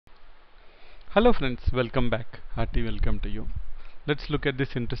Hello friends, welcome back. Hearty welcome to you. Let's look at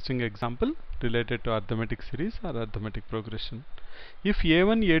this interesting example related to arithmetic series or arithmetic progression. If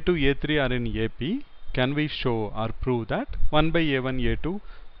a1, a2, a3 are in AP, can we show or prove that 1 by a1, a2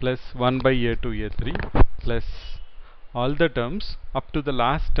 plus 1 by a2, a3 plus all the terms up to the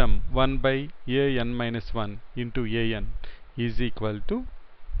last term 1 by an minus 1 into an is equal to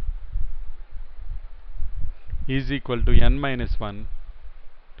n minus 1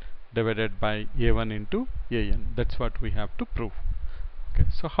 divided by a1 into an. That's what we have to prove. Okay,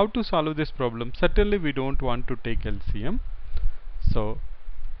 so how to solve this problem? Certainly we don't want to take LCM. So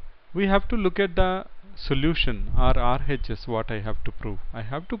we have to look at the solution or RHS. What I have to prove? I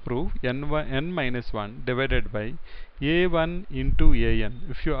have to prove n minus 1 divided by a1 into an.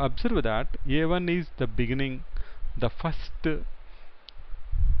 If you observe that a1 is the beginning, the first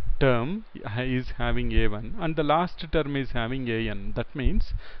term is having a1 and the last term is having an. That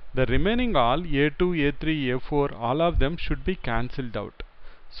means the remaining all a2, a3, a4, all of them should be cancelled out.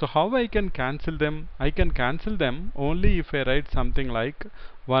 So how I can cancel them? I can cancel them only if I write something like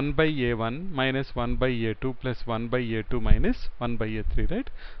 1 by a1 minus 1 by a2 plus 1 by a2 minus 1 by a3, right?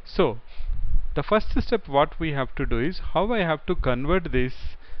 So the first step what we have to do is how I have to convert this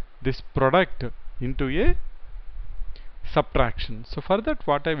product into a subtraction. So for that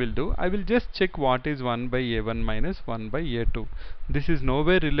what I will do, I will just check what is 1 by a1 minus 1 by a2. This is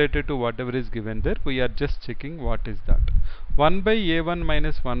nowhere related to whatever is given there. We are just checking what is that. 1 by a1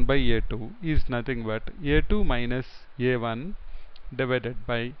 minus 1 by a2 is nothing but a2 minus a1 divided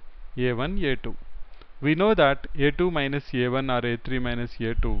by a1 a2. We know that a2 minus a1 or a3 minus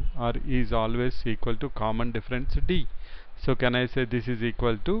a2 is always equal to common difference d. So can I say this is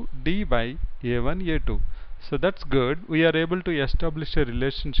equal to d by a1 a2. So that's good. We are able to establish a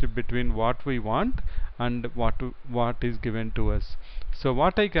relationship between what we want and what is given to us. So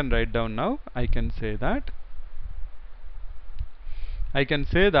what I can write down now, I can say that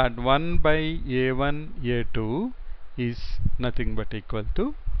 1 by a1 a2 is nothing but equal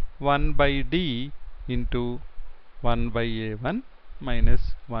to 1 by d into 1 by a1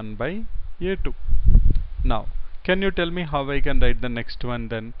 minus 1 by a2. Now can you tell me how I can write the next one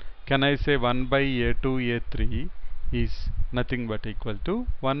then? Can I say 1 by a2 a3 is nothing but equal to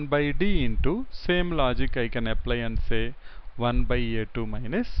 1 by d into, same logic I can apply and say 1 by a2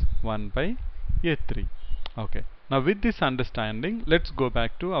 minus 1 by a3. Okay, now with this understanding let's go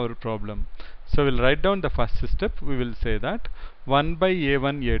back to our problem. So we'll write down the first step. We will say that 1 by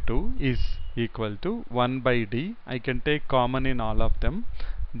a1 a2 is equal to 1 by d. I can take common in all of them.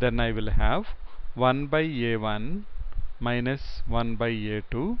 Then I will have 1 by a1 minus 1 by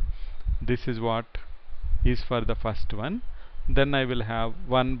a2. This is what is for the first one. Then I will have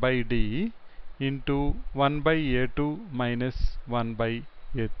 1 by d into 1 by a2 minus 1 by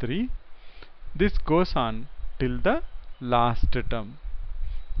a3. This goes on till the last term.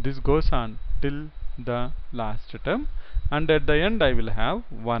 This goes on till the last term, and at the end I will have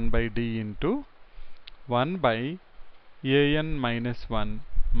 1 by d into 1 by an minus 1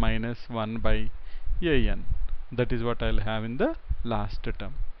 minus 1 by an. That is what I will have in the last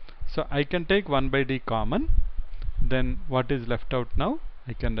term. So I can take 1 by d common. Then what is left out now?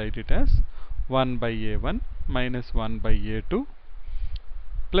 I can write it as 1 by a1 minus 1 by a2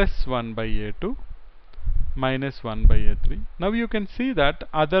 plus 1 by a2 minus 1 by a3. Now you can see that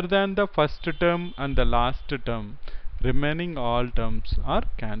other than the first term and the last term, remaining all terms are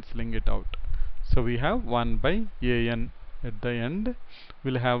cancelling it out. So we have 1 by an at the end.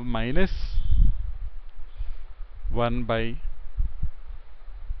 We'll have minus 1 by,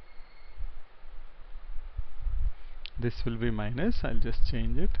 this will be minus, I'll just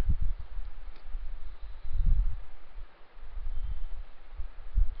change it.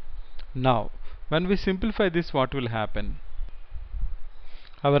 Now when we simplify this, what will happen?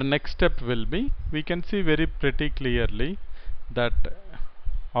 Our next step will be, we can see very pretty clearly that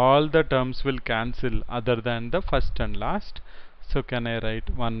all the terms will cancel other than the first and last. So can I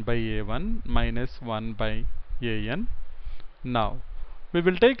write 1 by a1 minus 1 by an. Now we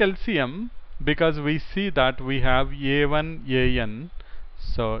will take LCM because we see that we have a1 an.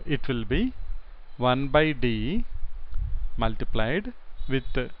 So it will be 1 by d multiplied with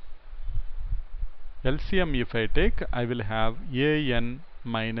LCM. If I take, I will have an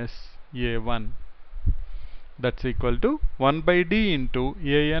minus a1. That's equal to 1 by d into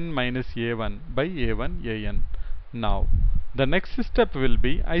an minus a1 by a1 an. Now the next step will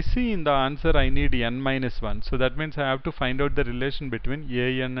be, I see in the answer I need n minus 1. So that means I have to find out the relation between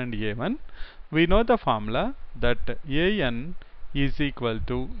an and a1. We know the formula that an is equal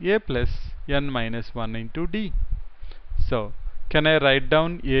to a plus n minus 1 into d. So can I write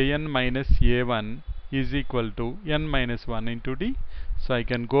down an minus a1 is equal to n minus 1 into d? So I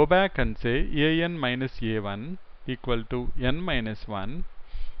can go back and say an minus a1 equal to n minus 1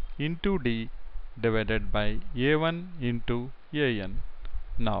 into d divided by a1 into an.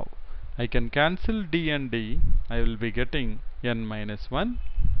 Now I can cancel d and d. I will be getting n minus 1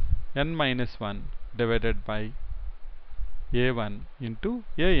 divided by a1 into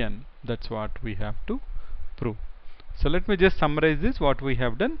an. That's what we have to prove. So let me just summarize this. What we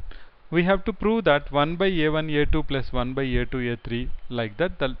have done, we have to prove that 1 by a1 a2 plus 1 by a2 a3, like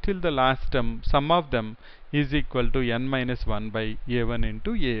that till the last term, sum of them is equal to n minus 1 by a1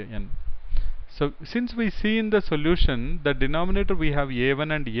 into an. So since we see in the solution the denominator we have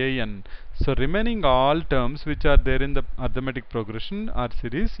a1 and an, so remaining all terms which are there in the arithmetic progression or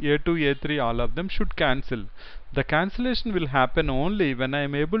series a2 a3, all of them should cancel. The cancellation will happen only when I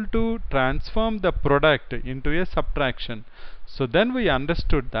am able to transform the product into a subtraction. So then we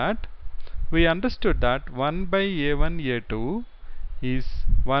understood that 1 by a1 a2 is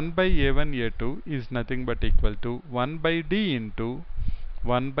 1 by a1 a2 is nothing but equal to 1 by d into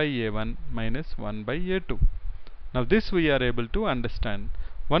 1 by a1 minus 1 by a2. Now this we are able to understand.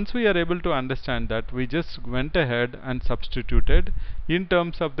 Once we are able to understand that, we just went ahead and substituted in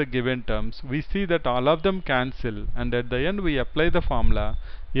terms of the given terms. We see that all of them cancel, and at the end we apply the formula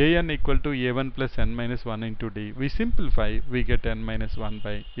an equal to a1 plus n minus 1 into d. We simplify, we get n minus 1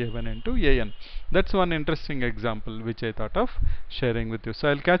 by a1 into an. That's one interesting example which I thought of sharing with you. So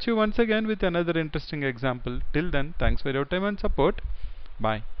I'll catch you once again with another interesting example. Till then, thanks for your time and support.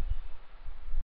 Bye.